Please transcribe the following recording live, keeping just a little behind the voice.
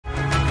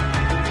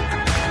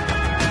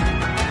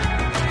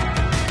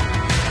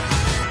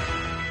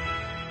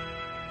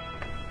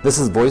This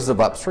is Voices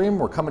of Upstream.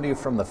 We're coming to you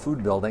from the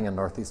Food Building in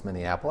Northeast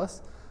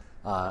Minneapolis,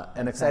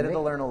 and excited to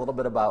learn a little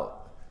bit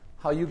about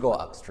how you go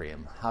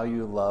upstream, how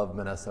you love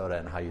Minnesota,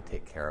 and how you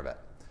take care of it.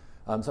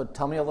 So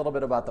tell me a little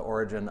bit about the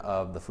origin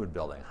of the Food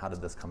Building. How did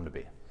this come to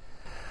be?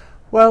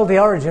 Well, the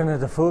origin of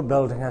the Food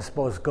Building, I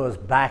suppose, goes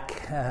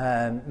back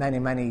many,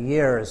 many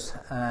years,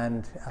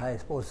 and I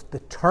suppose the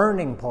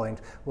turning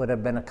point would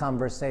have been a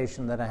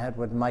conversation that I had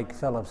with Mike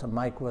Phillips, and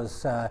Mike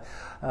was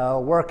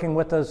working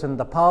with us in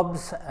the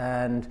pubs,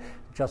 and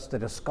just a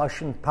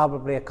discussion,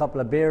 probably a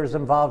couple of beers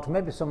involved,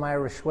 maybe some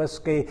Irish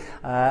whiskey,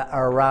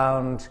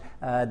 around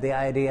the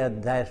idea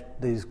that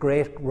these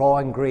great raw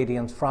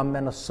ingredients from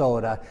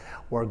Minnesota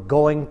were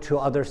going to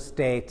other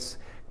states,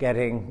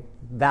 getting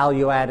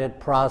value-added,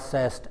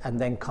 processed, and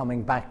then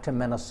coming back to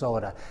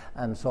Minnesota.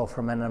 And so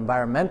from an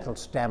environmental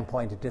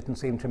standpoint, it didn't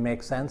seem to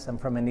make sense, and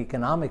from an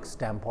economic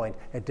standpoint,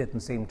 it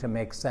didn't seem to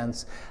make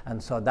sense.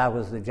 And so that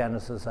was the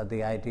genesis of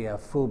the idea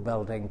of Food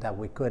Building, that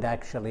we could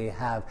actually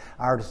have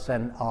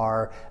artisan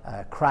or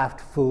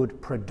craft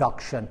food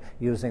production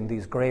using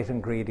these great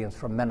ingredients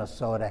from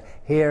Minnesota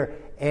here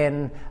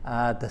in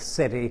the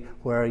city,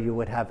 where you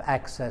would have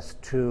access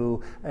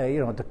to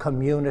the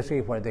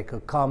community, where they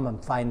could come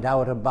and find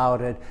out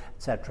about it,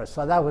 etc.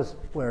 So that was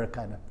where it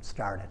kind of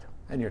started.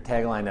 And your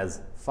tagline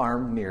is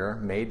farm near,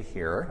 made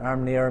here.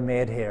 Farm near,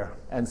 made here.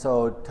 And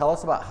so tell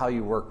us about how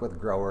you work with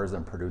growers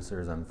and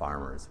producers and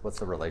farmers. What's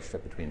the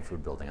relationship between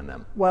Food Building and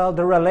them? Well,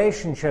 the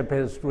relationship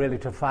is really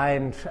to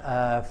find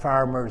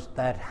farmers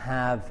that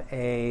have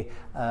a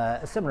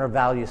similar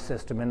value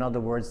system. In other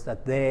words,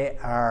 that they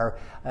are,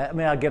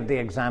 I'll give the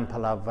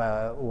example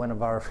of one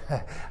of our,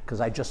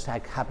 because I just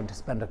happened to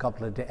spend a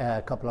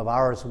couple of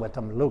hours with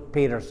him, Luke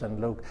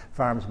Peterson. Luke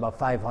farms about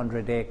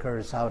 500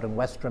 acres out in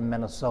western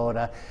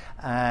Minnesota,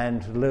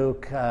 and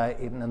Luke,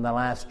 even in the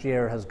last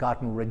year, has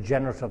gotten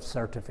regenerative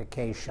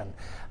certification,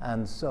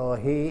 and so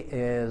he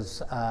is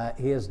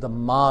the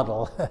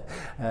model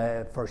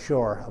for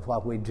sure of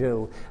what we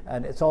do.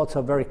 And it's also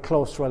a very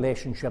close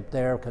relationship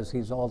there, because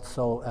he's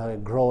also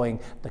growing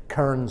the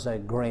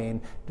Kernza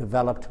grain,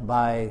 developed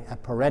by a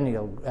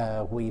perennial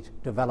wheat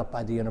developed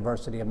by the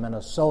University of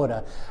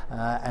Minnesota,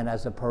 and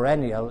as a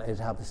perennial,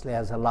 it obviously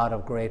has a lot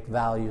of great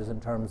values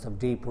in terms of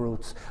deep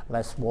roots,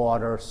 less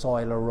water,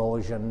 soil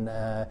erosion,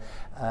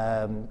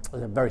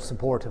 very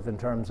supportive in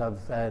terms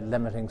of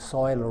limiting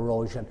soil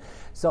erosion.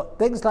 So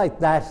things like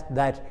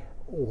that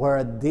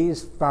where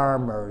these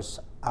farmers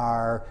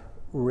are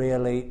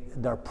really,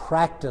 their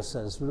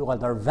practices, well,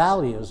 their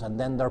values and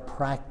then their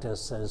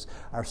practices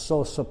are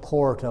so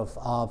supportive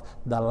of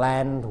the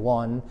land,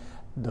 one,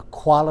 the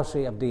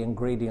quality of the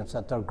ingredients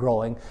that they're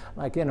growing.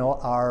 Like,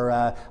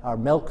 our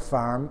milk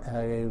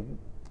farm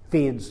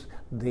feeds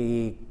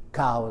the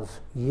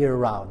cows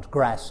year-round,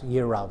 grass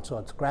year-round, so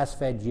it's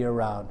grass-fed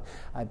year-round.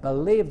 I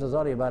believe there's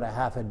only about a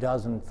half a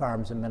dozen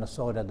farms in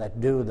Minnesota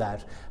that do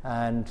that,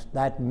 and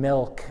that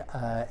milk,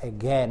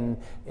 again,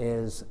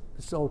 is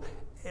so,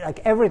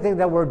 like everything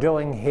that we're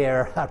doing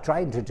here,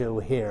 trying to do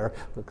here,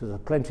 because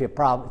there's plenty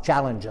of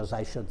challenges,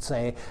 I should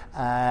say,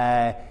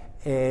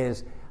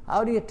 is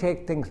how do you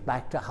take things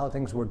back to how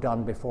things were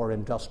done before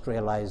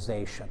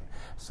industrialization,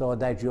 so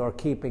that you're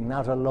keeping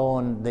not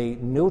alone the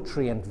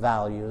nutrient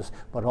values,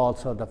 but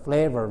also the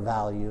flavor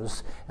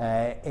values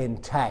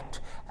intact.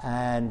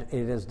 And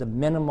it is the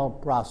minimal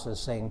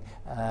processing.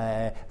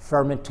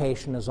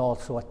 Fermentation is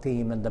also a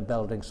theme in the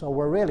building. So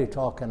we're really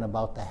talking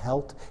about the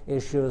health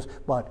issues,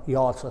 but you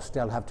also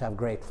still have to have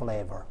great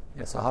flavor.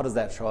 Yeah, so how does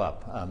that show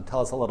up?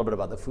 Tell us a little bit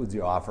about the foods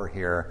you offer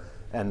here,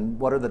 and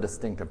what are the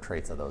distinctive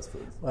traits of those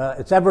foods? Well,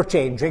 it's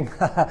ever-changing.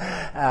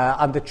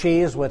 On the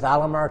cheese, with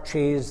Alamar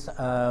cheese,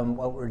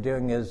 what we're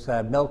doing is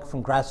milk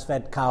from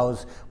grass-fed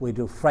cows. We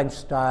do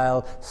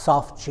French-style,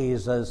 soft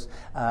cheeses.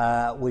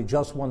 We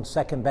just won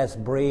second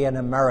best brie in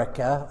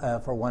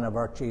America for one of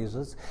our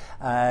cheeses.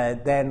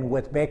 Then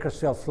with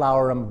Bakersfield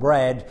flour and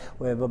bread,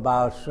 we have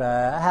about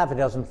half a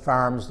dozen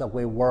farms that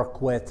we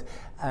work with,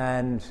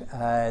 and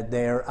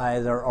they're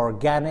either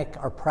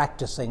organic or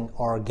practicing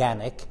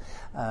organic.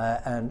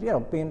 And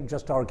being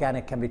just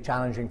organic can be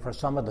challenging for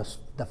some of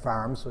the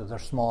farms, so they're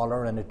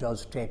smaller, and it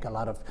does take a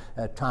lot of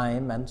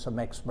time and some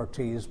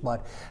expertise,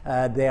 but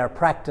they are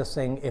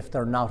practicing if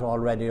they're not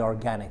already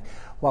organic.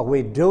 What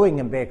we're doing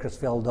in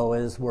Bakersfield, though,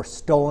 is we're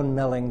stone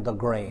milling the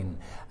grain,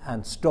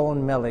 and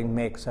stone milling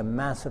makes a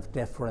massive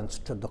difference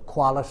to the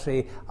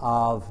quality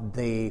of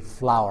the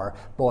flour,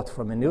 both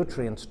from a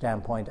nutrient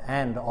standpoint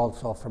and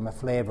also from a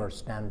flavor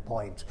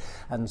standpoint.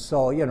 And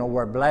so,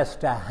 we're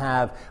blessed to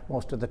have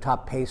most of the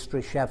top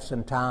pastry chefs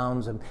in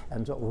towns and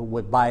so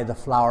would buy the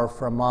flour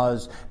from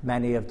us.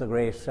 Many of the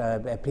great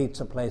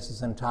pizza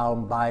places in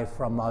town buy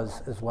from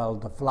us as well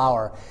the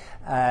flour.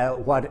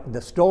 What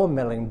the stone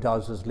milling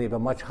does is leave a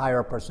much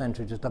higher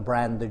percentage of the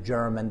bran, the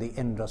germ, and the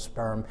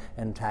endosperm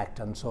intact.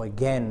 And so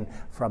again,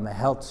 from a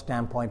health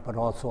standpoint, but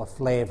also a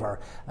flavor,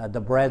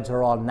 the breads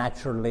are all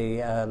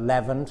naturally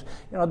leavened.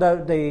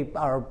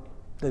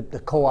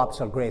 The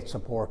co-ops are great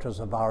supporters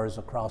of ours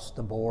across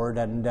the board,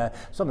 and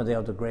some of the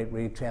other great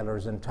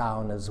retailers in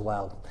town as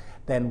well.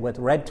 Then with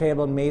Red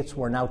Table Meats,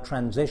 we're now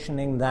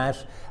transitioning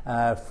that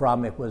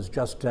from, it was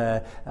just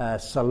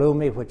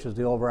salumi, which is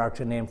the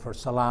overarching name for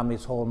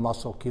salamis, whole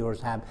muscle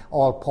cures, ham,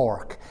 all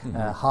pork,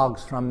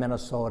 hogs from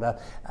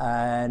Minnesota.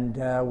 And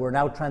we're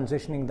now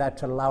transitioning that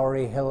to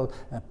Lowry Hill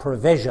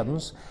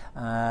Provisions.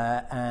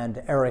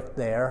 And Eric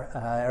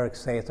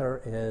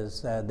Sather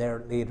is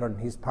their leader, and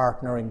he's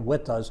partnering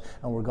with us,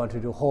 and we're going to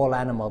do whole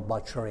animal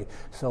butchery.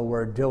 So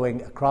we're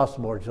doing across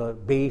the board, so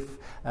beef,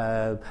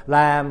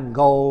 lamb,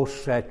 goat,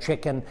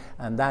 chicken,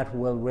 and that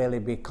will really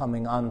be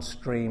coming on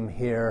stream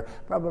here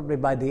probably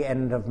by the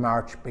end of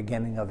March,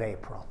 beginning of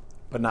April.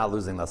 But not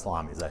losing the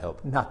salamis, I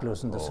hope. Not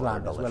losing the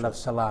salamis. We'll have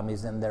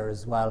salamis in there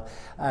as well.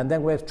 And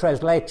then we have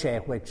Tres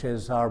Leche, which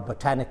is our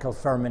botanical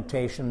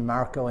fermentation.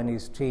 Marco and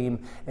his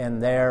team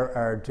in there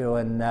are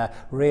doing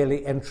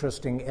really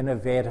interesting,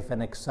 innovative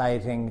and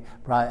exciting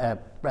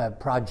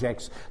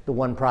projects. The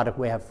one product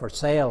we have for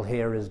sale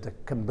here is the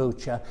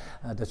kombucha,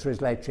 the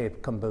Tres Leche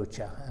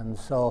kombucha. And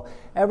so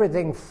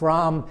everything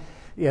from,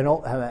 you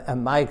know,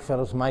 and Mike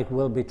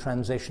will be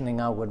transitioning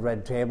out with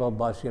Red Table,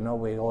 but, you know,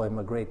 we owe him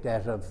a great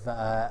debt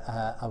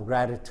of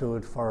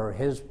gratitude for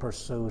his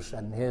pursuit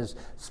and his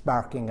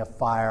sparking a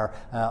fire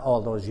all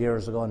those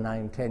years ago,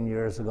 9-10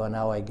 years ago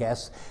now, I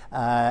guess.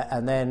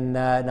 And then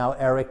now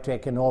Eric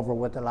taking over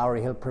with the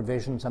Lowry Hill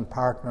Provisions and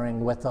partnering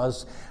with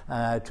us,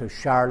 to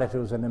Charlotte,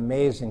 who's an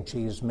amazing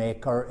cheese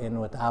maker, in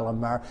with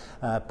Alamar,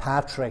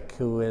 Patrick,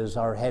 who is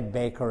our head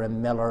baker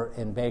and miller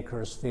in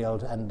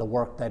Bakersfield, and the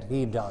work that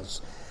he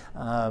does.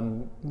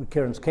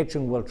 Kieran's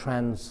Kitchen will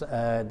transform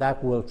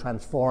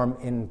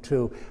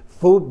into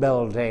food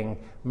building,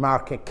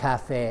 market,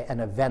 cafe,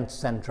 and event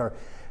center.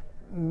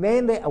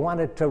 Mainly, I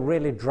wanted to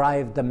really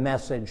drive the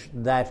message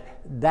that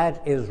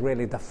that is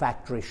really the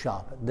factory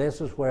shop.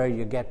 This is where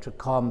you get to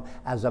come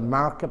as a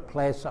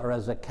marketplace or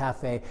as a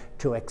cafe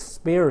to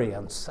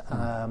experience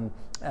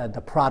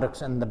the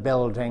products in the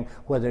building,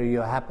 whether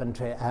you happen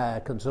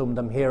to consume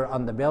them here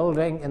in the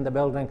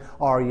building,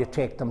 or you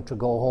take them to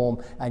go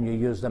home and you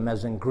use them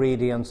as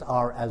ingredients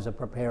or as a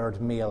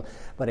prepared meal.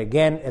 But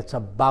again, it's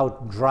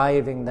about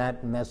driving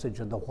that message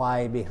of the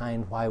why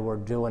behind why we're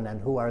doing and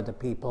who are the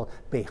people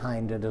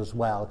behind it as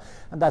well.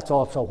 And that's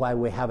also why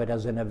we have it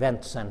as an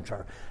event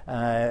center.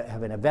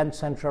 Have an event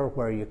center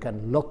where you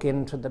can look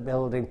into the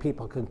building,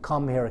 people can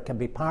come here, it can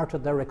be part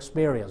of their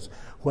experience,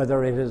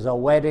 whether it is a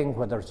wedding,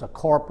 whether it's a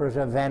corporate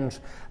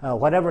event,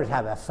 whatever it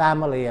have, a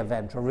family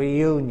event, or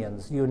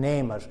reunions, you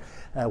name it,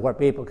 where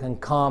people can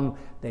come,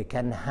 they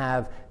can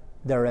have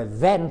their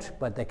event,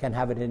 but they can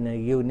have it in a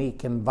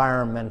unique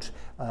environment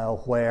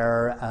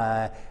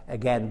where,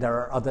 again, there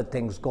are other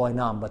things going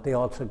on, but they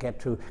also get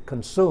to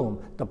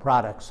consume the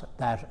products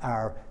that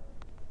are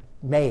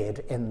made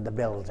in the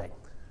building.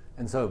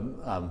 And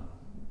so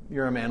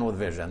you're a man with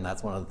vision.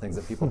 That's one of the things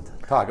that people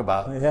talk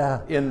about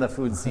in the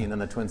food scene in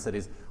the Twin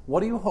Cities.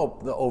 What do you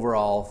hope the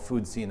overall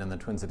food scene in the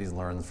Twin Cities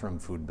learns from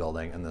food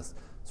building and this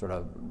sort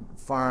of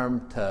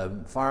farm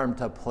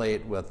to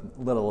plate with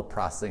little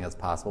processing as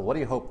possible? What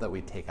do you hope that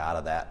we take out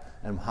of that,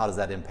 and how does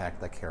that impact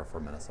the Care for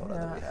Minnesota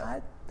that we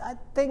have? I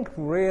think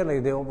really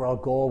the overall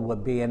goal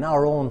would be, in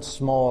our own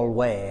small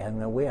way,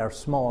 and we are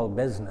small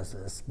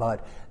businesses,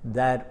 but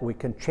that we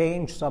can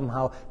change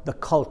somehow the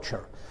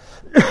culture.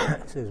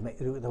 Excuse me,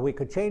 that we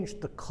could change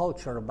the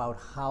culture about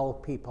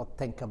how people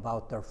think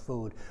about their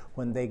food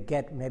when they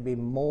get maybe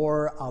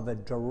more of a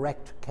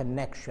direct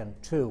connection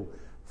to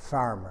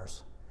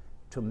farmers,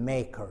 to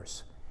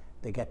makers.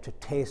 They get to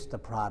taste the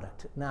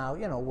product. Now,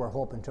 you know, we're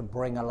hoping to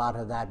bring a lot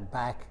of that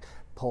back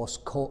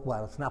post-COVID.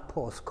 Well, it's not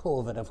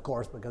post-COVID, of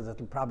course, because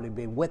it'll probably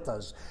be with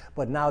us.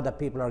 But now that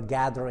people are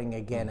gathering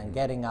again and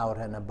getting out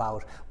and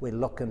about, we're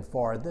looking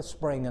for this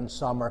spring and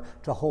summer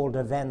to hold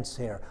events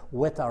here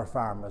with our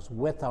farmers,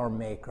 with our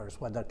makers,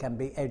 where there can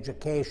be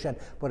education,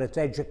 but it's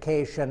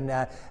education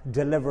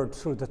delivered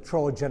through the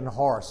Trojan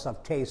horse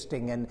of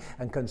tasting and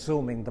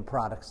consuming the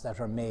products that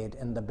are made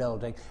in the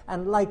building,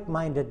 and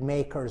like-minded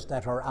makers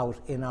that are out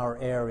in our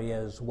area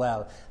as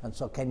well. And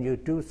so can you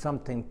do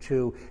something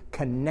to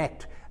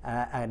connect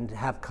and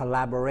have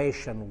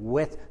collaboration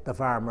with the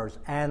farmers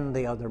and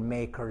the other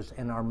makers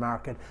in our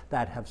market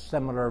that have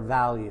similar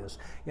values?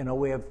 You know,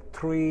 we have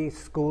 3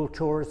 school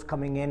tours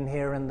coming in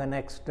here in the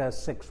next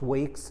 6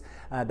 weeks.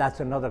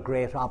 That's another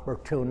great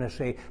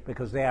opportunity,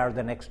 because they are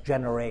the next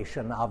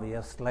generation,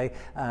 obviously,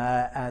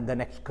 and the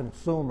next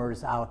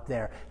consumers out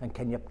there. And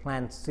can you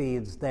plant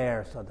seeds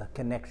there so the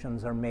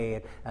connections are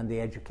made and the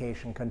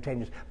education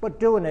continues? But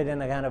doing it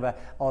in a kind of a,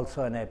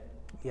 also in a,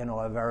 you know,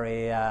 a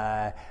very,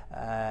 I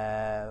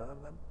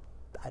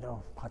don't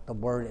know what the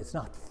word is,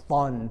 not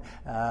fun,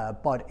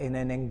 but in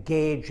an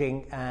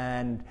engaging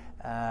and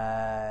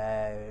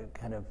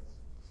kind of,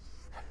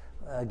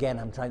 again,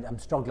 I'm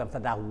struggling for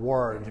that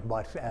word,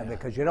 but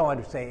because you don't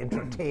want to say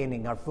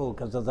entertaining or food,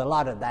 because there's a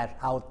lot of that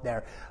out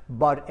there,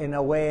 but in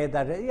a way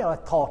that, you know, a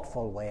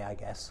thoughtful way, I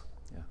guess.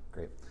 Yeah,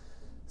 great.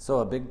 So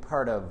a big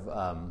part of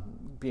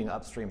being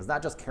Upstream is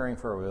not just caring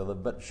for where we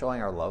live, but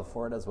showing our love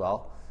for it as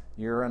well.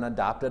 You're an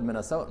adopted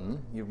Minnesotan.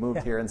 You've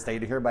moved here and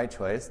stayed here by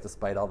choice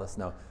despite all the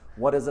snow.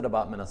 What is it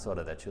about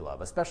Minnesota that you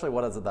love? Especially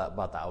what is it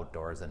about the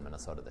outdoors in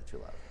Minnesota that you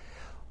love?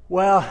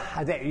 Well,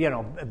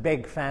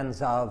 big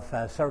fans of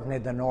certainly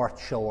the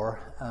North Shore,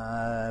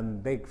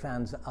 big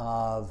fans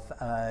of,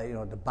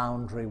 the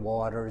boundary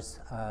waters,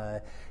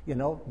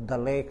 the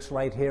lakes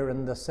right here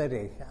in the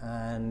city.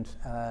 And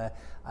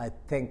I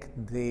think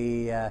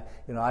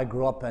I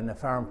grew up in a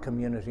farm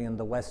community in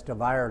the west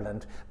of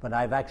Ireland, but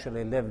I've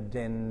actually lived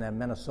in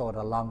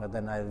Minnesota longer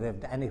than I've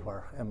lived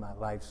anywhere in my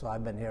life. So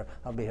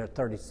I'll be here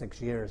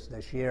 36 years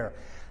this year.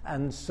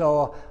 And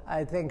so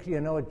I think,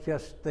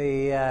 just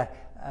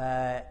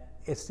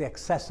it's the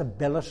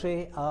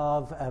accessibility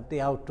of the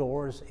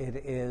outdoors. It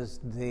is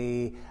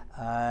the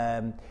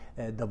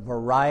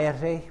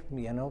variety.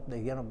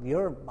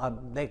 You're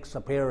on Lake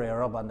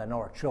Superior up on the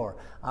North Shore.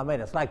 I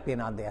mean, it's like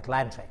being on the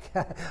Atlantic,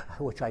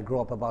 which I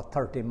grew up about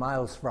 30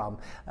 miles from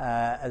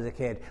as a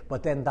kid.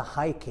 But then the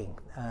hiking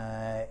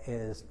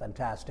is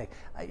fantastic.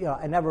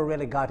 I never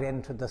really got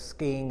into the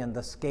skiing and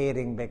the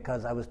skating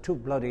because I was too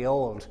bloody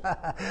old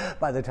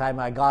by the time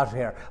I got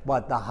here.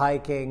 But the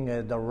hiking,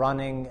 the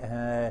running,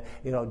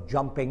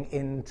 jumping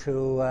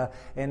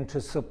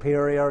into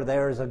Superior,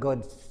 there's a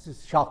good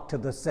shock to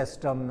the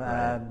system.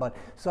 Right. But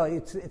so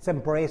it's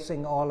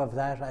embracing all of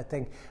that, I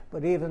think.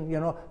 But even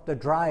the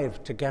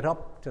drive to get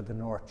up to the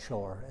North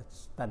Shore,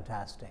 it's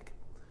fantastic.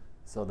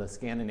 So the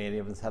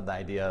Scandinavians have the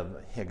idea of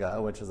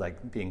hygge, which is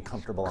like being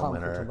comfortable in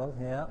winter.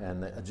 Yeah.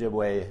 And the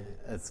Ojibwe,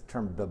 it's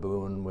termed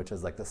baboon, which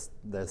is like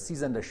the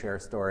season to share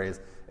stories.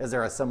 Is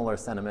there a similar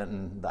sentiment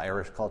in the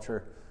Irish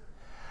culture?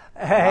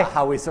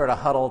 How we sort of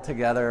huddle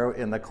together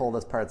in the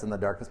coldest parts and the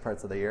darkest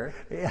parts of the year?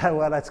 Yeah,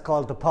 well, it's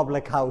called the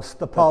public house,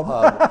 the pub.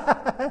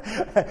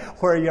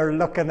 Where you're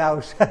looking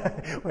out,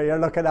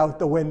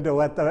 the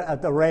window at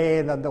the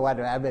rain and the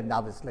weather. I mean,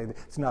 obviously,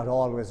 it's not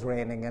always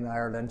raining in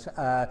Ireland,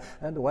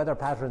 and the weather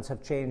patterns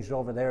have changed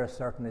over there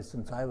certainly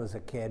since I was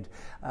a kid.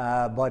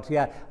 But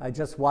yeah, I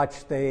just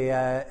watched the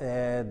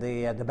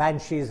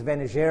Banshees of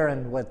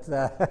Inisherin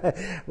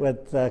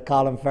with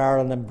Colin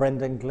Farrell and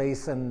Brendan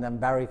Gleeson and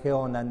Barry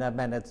Keoghan, and I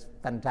mean, it's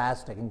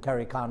fantastic, and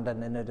Kerry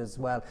Condon in it as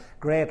well.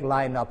 Great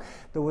lineup.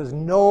 There was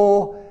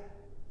no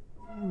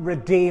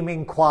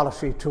redeeming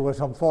quality to it,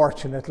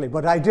 unfortunately,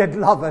 but I did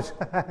love it.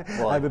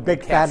 Well, I'm a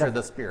big fan of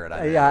the spirit.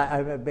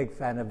 I'm a big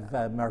fan of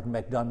Martin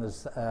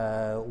McDonagh's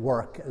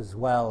work as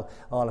well,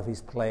 all of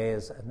his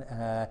plays,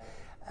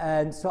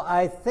 and so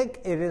I think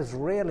it is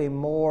really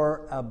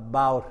more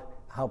about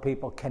how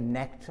people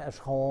connect at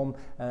home.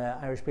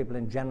 Irish people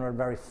in general are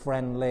very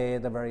friendly,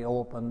 they're very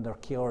open, they're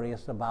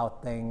curious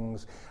about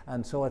things.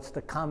 And so it's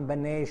the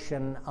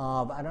combination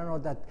of, I don't know,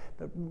 that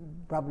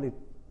probably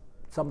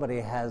somebody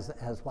has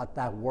what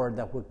that word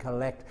that would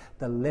collect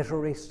the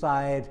literary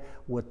side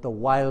with the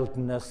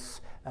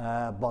wildness,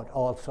 but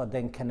also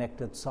then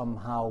connected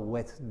somehow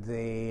with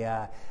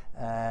the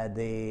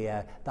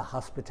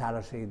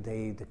hospitality,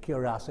 the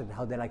curiosity,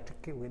 how they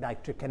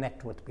like to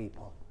connect with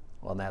people.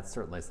 Well, and that's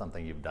certainly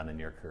something you've done in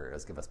your career,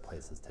 is give us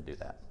places to do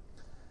that.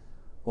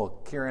 Well,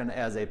 Kieran,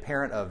 as a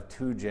parent of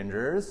two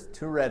gingers,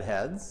 two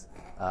redheads,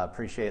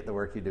 appreciate the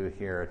work you do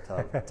here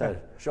to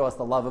show us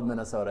the love of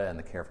Minnesota and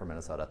the care for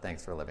Minnesota.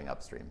 Thanks for living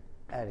Upstream.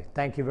 Eddie,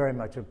 thank you very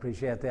much.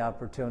 Appreciate the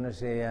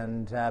opportunity,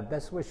 and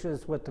best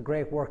wishes with the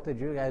great work that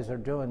you guys are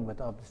doing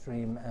with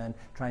Upstream and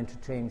trying to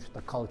change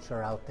the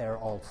culture out there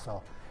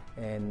also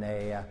in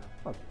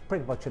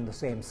pretty much in the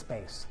same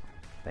space.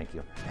 Thank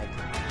you.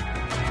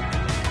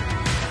 Thank you.